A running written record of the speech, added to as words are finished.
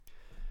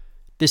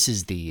This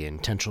is the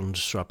Intentional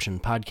Disruption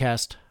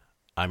Podcast.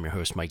 I'm your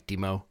host, Mike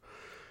Demo.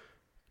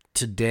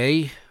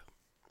 Today,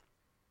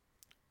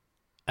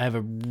 I have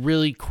a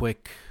really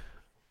quick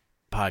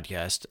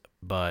podcast,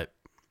 but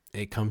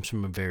it comes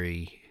from a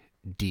very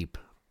deep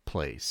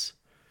place.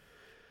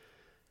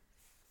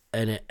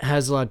 And it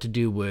has a lot to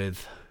do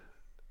with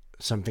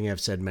something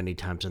I've said many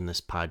times on this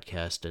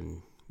podcast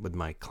and with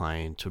my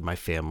clients, with my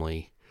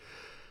family.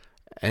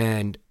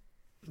 And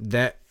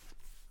that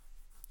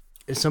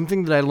is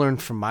something that I learned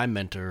from my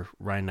mentor,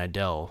 Ryan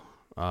Niddel,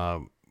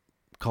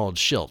 called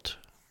SHILT,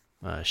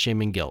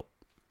 shame and guilt.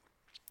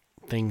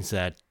 Things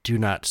that do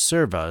not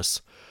serve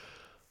us,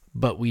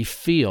 but we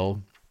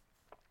feel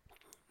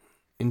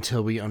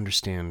until we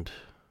understand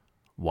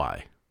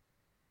why.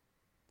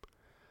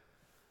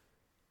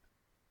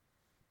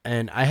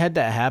 And I had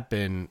that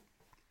happen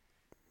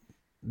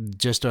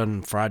just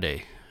on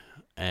Friday,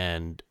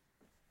 and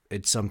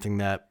it's something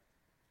that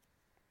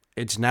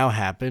it's now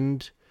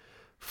happened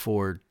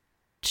for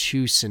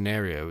two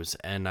scenarios,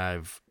 and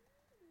I've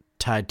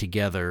tied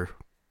together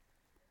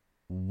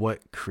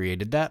what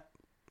created that,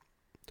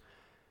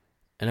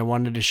 and I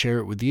wanted to share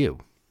it with you.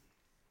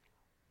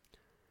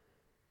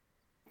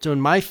 So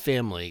in my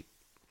family,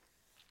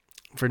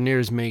 for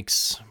nears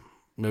makes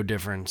no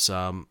difference.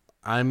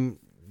 I'm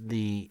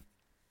the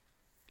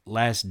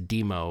last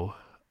demo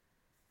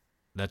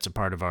that's a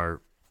part of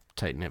our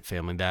tight-knit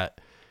family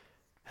that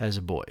has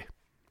a boy.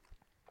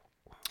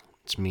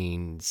 Which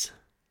means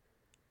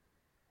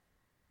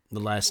the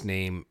last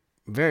name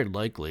very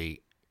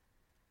likely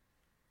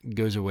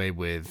goes away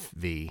with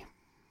the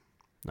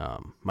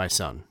my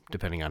son,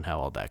 depending on how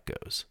all that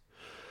goes.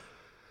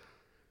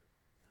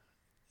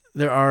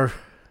 There are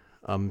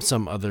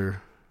some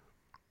other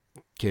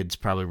kids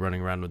probably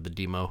running around with the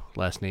Demo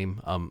last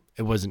name.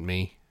 It wasn't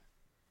me.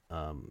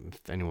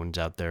 If anyone's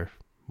out there,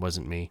 it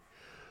wasn't me.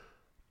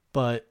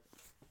 But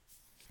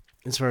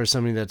as far as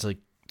somebody that's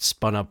like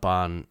spun up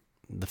on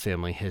the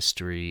family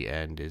history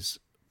and is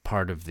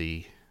part of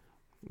the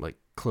like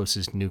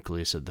closest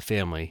nucleus of the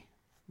family,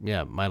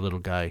 yeah, my little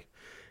guy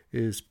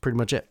is pretty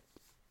much it.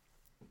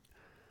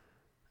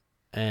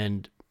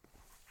 And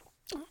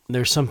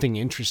there's something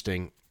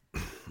interesting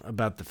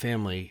about the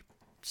family.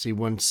 See,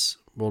 once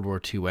World War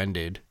II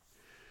ended,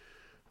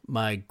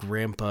 my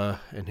grandpa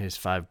and his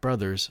 5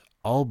 brothers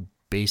all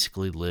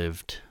basically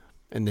lived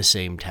in the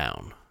same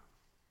town.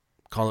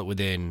 Call it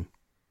within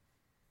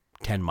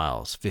 10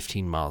 miles,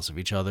 15 miles of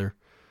each other.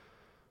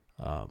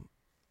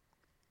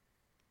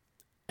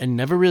 And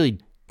never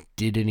really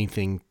did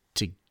anything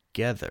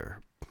together.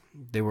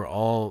 They were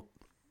all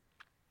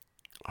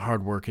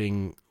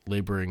hardworking,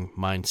 laboring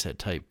mindset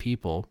type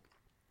people.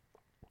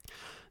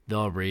 They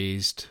all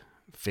raised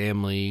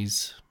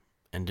families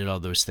and did all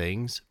those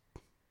things.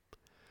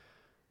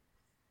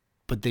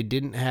 But they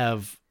didn't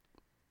have,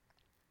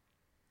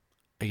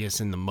 I guess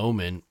in the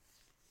moment,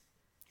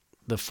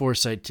 the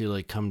foresight to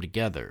like come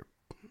together.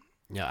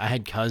 You know, I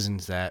had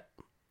cousins that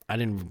I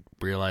didn't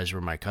realize were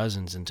my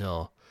cousins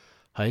until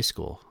high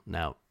school.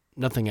 Now,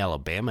 nothing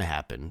Alabama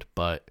happened,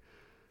 but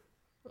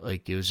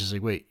like it was just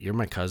like, wait, you're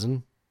my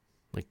cousin?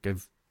 Like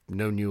I've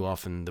known you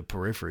off in the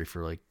periphery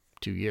for like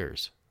 2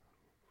 years.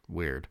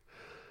 Weird.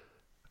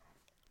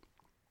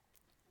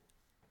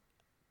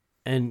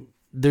 And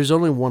there's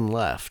only one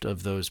left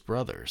of those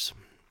brothers.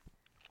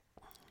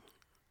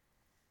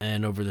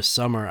 And over the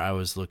summer, I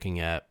was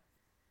looking at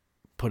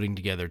putting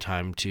together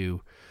time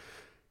to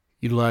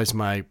utilize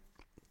my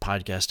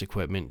podcast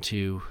equipment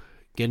to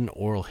get an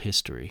oral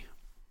history.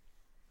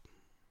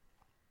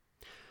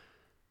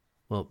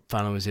 Well,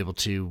 finally was able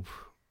to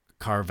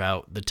carve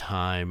out the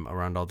time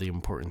around all the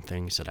important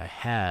things that I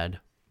had.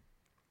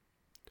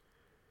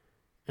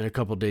 And a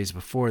couple days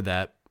before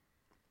that,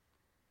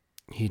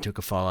 he took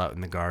a fall out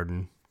in the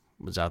garden,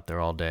 was out there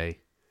all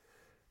day,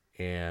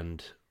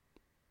 and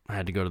I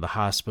had to go to the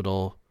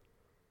hospital.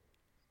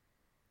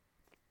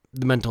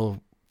 The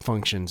mental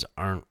functions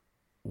aren't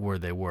where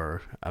they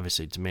were.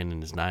 Obviously, it's a man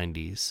in his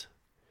 90s,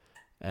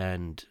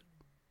 and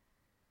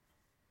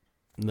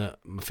the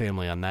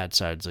family on that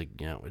side is like,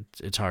 you know,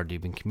 it's hard to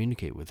even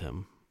communicate with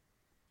him,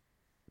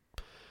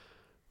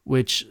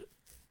 which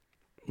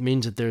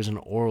means that there's an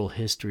oral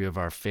history of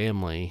our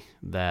family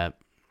that,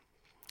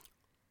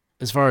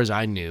 as far as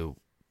I knew,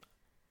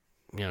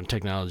 you know,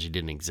 technology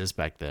didn't exist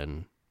back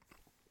then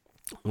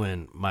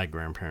when my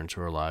grandparents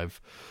were alive.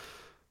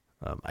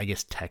 I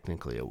guess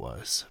technically it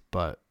was,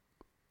 but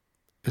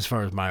as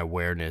far as my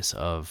awareness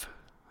of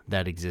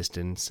that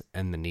existence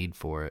and the need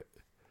for it,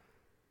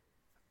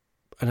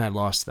 and I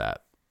lost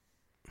that.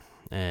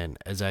 And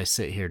as I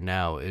sit here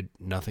now,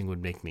 nothing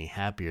would make me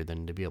happier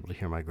than to be able to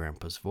hear my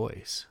grandpa's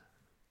voice,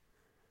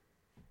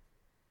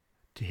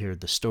 to hear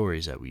the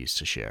stories that we used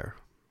to share.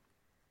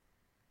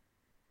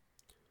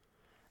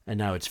 And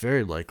now it's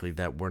very likely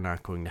that we're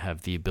not going to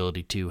have the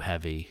ability to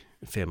have a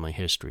family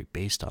history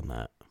based on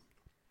that.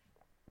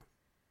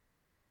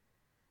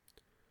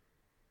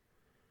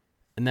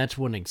 And that's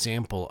one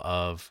example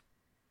of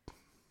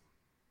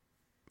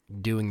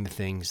doing the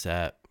things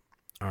that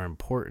are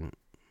important.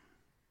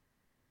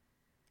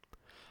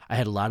 I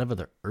had a lot of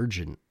other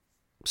urgent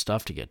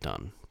stuff to get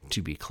done,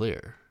 to be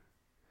clear.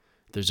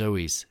 There's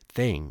always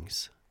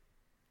things.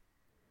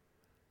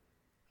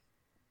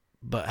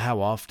 But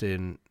how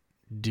often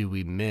do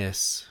we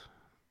miss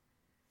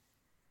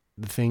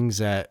the things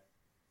that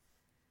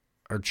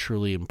are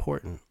truly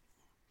important?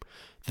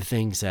 The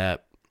things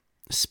that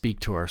speak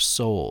to our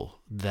soul,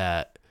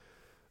 that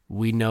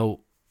we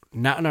know,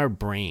 not in our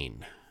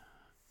brain,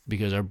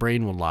 because our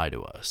brain will lie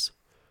to us,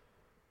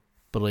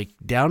 but like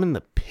down in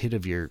the pit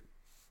of your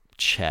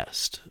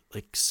chest,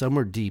 like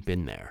somewhere deep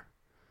in there.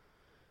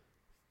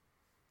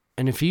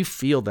 And if you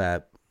feel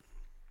that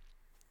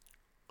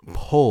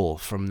pull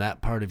from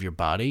that part of your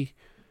body,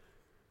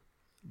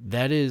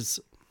 that is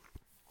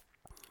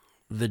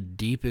the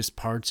deepest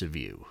parts of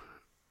you,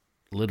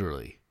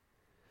 literally,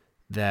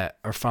 that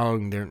are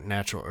following their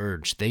natural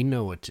urge. They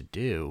know what to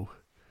do,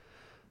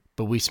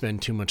 but we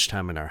spend too much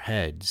time in our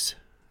heads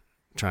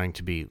trying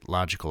to be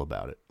logical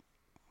about it.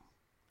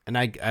 And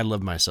I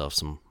love myself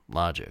some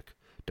logic,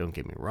 don't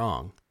get me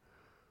wrong.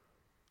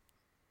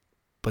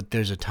 But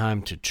there's a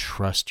time to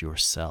trust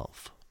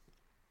yourself.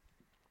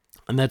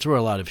 And that's where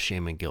a lot of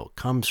shame and guilt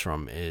comes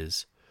from,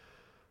 is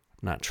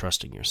not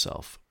trusting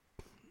yourself.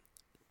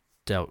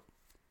 Doubt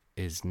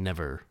is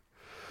never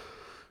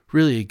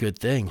really a good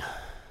thing.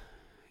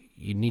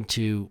 You need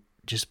to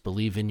just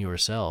believe in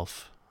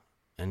yourself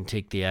and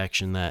take the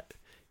action that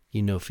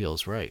you know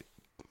feels right.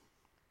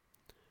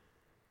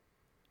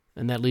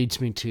 And that leads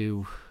me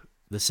to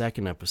the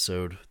second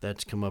episode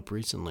that's come up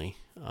recently.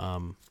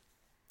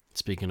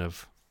 Speaking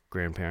of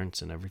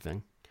grandparents and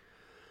everything,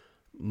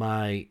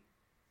 my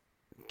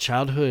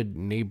childhood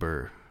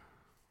neighbor,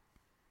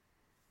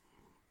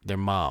 their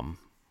mom,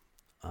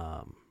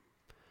 the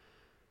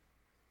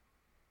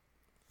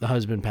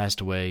husband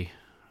passed away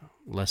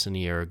less than a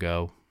year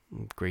ago.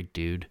 Great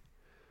dude.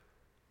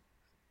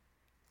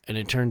 And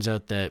it turns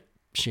out that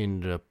she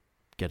ended up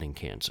getting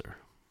cancer.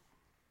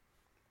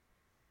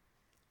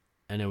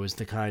 And it was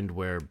the kind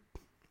where,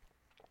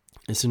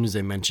 as soon as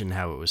they mentioned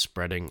how it was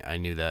spreading, I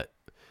knew that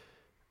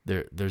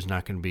there's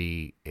not going to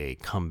be a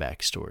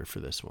comeback story for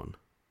this one.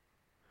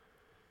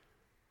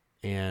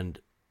 And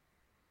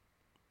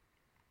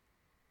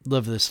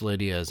loved this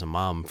lady as a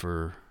mom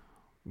for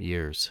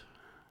years.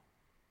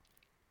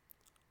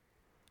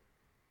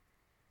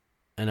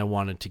 And I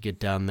wanted to get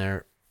down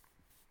there,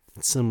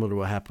 similar to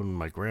what happened with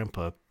my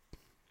grandpa,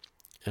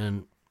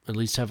 and at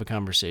least have a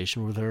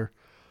conversation with her,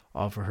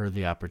 offer her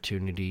the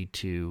opportunity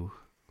to,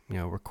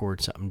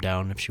 record something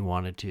down if she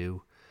wanted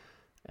to,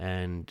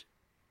 and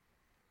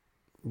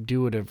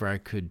do whatever I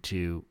could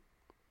to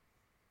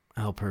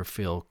help her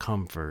feel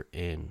comfort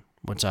in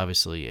what's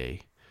obviously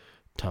a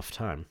tough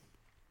time.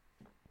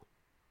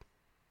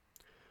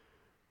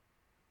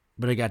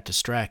 But I got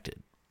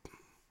distracted.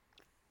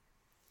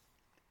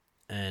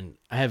 And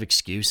I have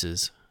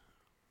excuses.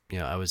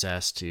 I was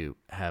asked to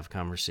have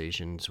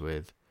conversations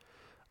with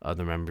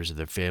other members of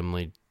their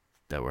family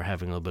that were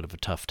having a little bit of a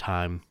tough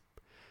time,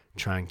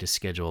 trying to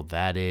schedule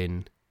that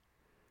in.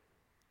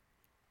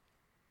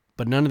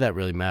 But none of that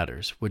really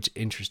matters. What's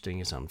interesting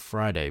is on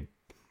Friday,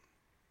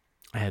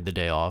 I had the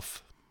day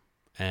off,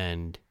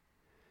 and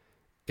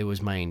it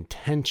was my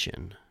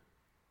intention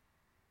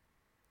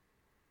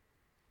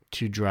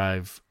to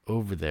drive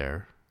over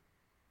there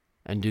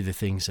and do the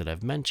things that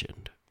I've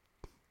mentioned.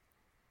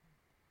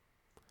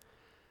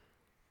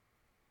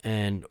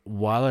 And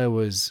while I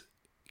was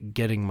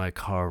getting my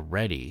car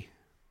ready,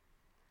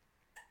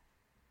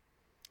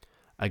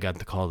 I got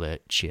the call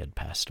that she had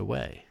passed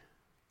away.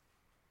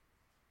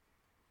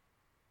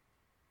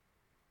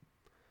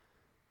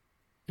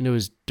 And it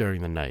was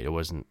during the night. It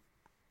wasn't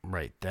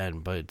right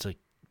then, but it's like,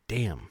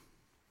 damn.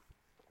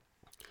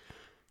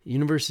 The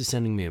universe is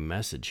sending me a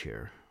message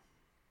here.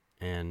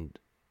 And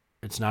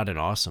it's not an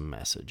awesome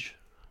message.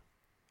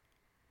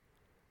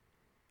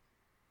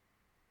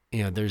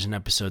 There's an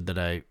episode that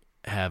I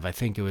have, I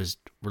think it was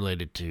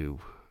related to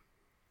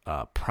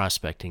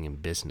prospecting in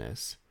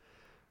business,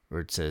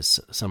 where it says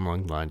something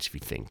along the lines, if you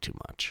think too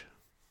much.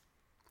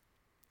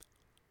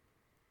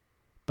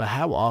 But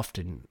how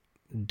often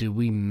do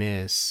we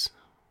miss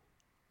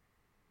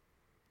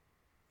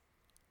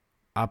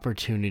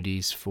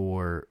opportunities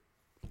for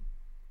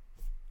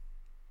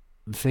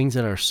things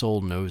that our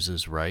soul knows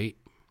is right,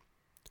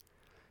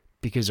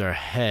 because our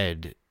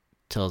head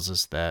tells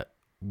us that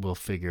we'll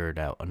figure it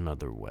out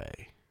another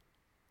way?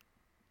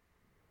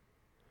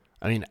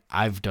 I mean,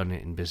 I've done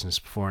it in business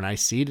before, and I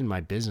see it in my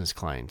business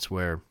clients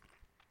where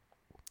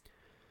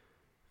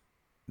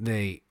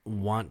they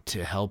want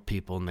to help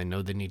people and they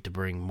know they need to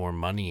bring more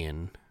money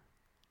in,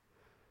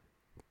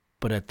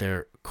 but at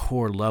their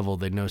core level,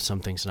 they know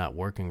something's not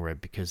working right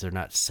because they're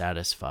not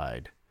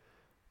satisfied.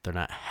 They're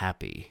not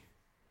happy.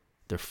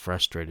 They're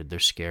frustrated. They're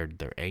scared.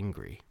 They're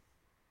angry.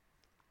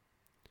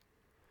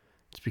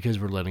 It's because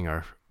we're letting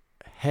our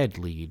head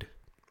lead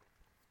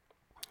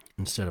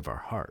instead of our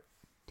heart.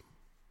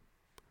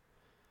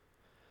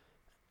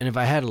 And if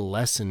I had a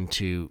lesson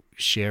to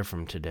share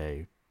from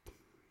today,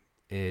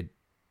 it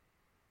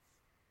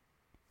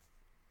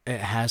it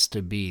has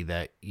to be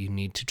that you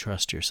need to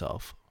trust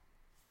yourself.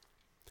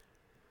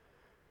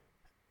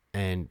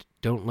 And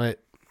don't let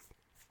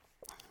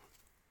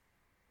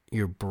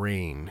your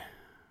brain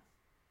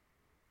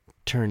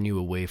turn you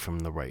away from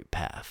the right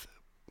path.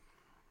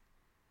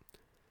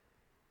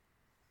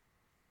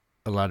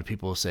 A lot of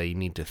people say you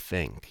need to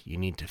think. You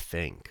need to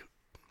think.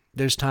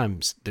 There's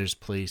times, there's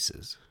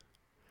places.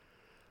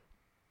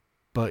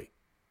 But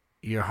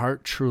your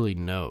heart truly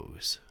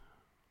knows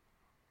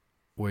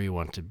where you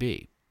want to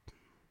be.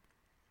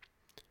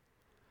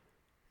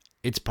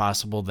 It's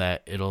possible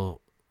that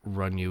it'll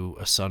run you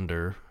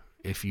asunder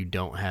if you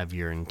don't have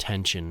your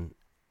intention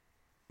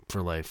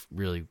for life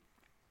really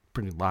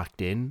pretty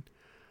locked in.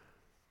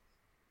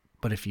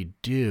 But if you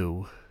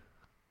do,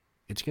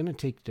 it's going to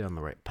take you down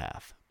the right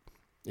path.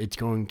 It's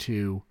going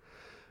to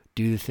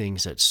do the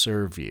things that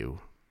serve you.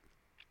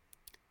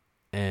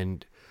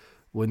 And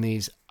when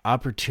these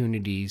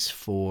opportunities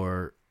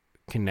for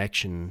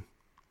connection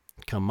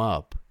come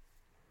up,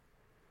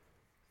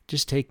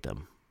 just take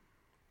them.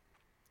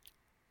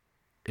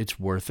 It's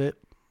worth it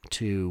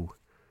to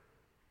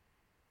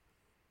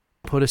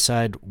put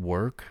aside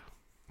work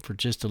for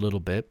just a little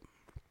bit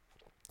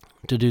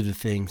to do the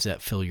things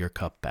that fill your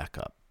cup back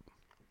up.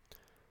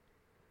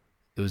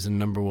 It was the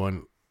number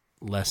one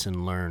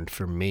lesson learned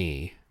for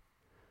me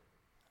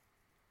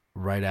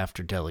right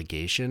after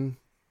delegation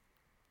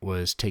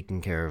was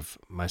taking care of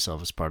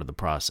myself as part of the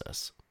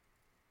process.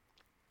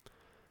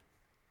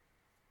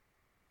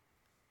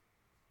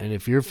 And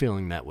if you're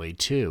feeling that way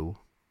too,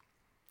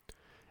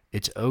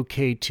 it's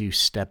okay to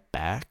step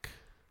back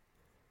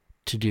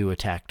to do a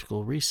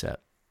tactical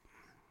reset.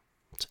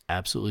 It's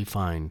absolutely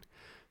fine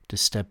to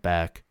step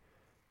back,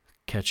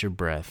 catch your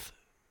breath,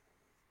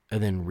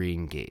 and then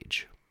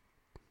re-engage.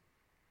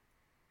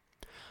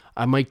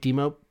 I'm Mike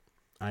Demo.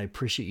 I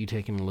appreciate you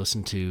taking a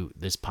listen to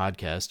this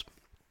podcast.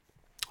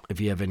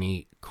 If you have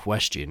any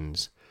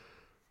questions,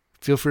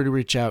 feel free to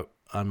reach out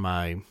on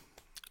my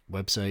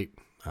website,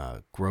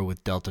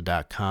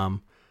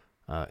 growwithdelta.com,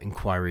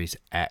 inquiries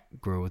at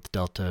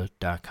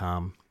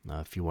growwithdelta.com.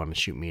 If you want to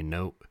shoot me a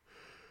note,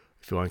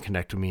 if you want to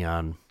connect with me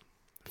on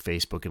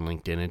Facebook and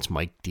LinkedIn, it's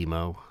Mike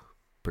Demo.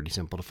 Pretty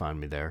simple to find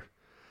me there.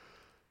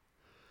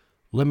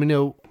 Let me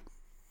know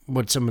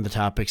what some of the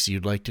topics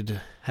you'd like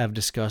to have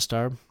discussed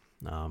are.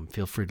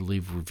 Feel free to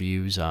leave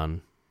reviews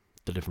on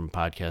the different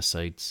podcast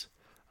sites.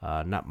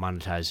 Not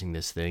monetizing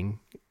this thing.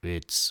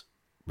 It's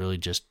really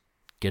just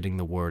getting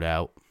the word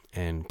out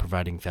and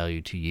providing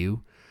value to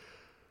you.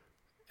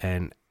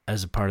 And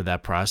as a part of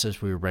that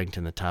process, we were ranked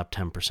in the top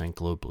 10%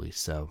 globally.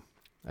 So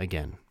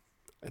again,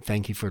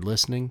 thank you for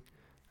listening,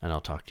 and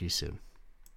I'll talk to you soon.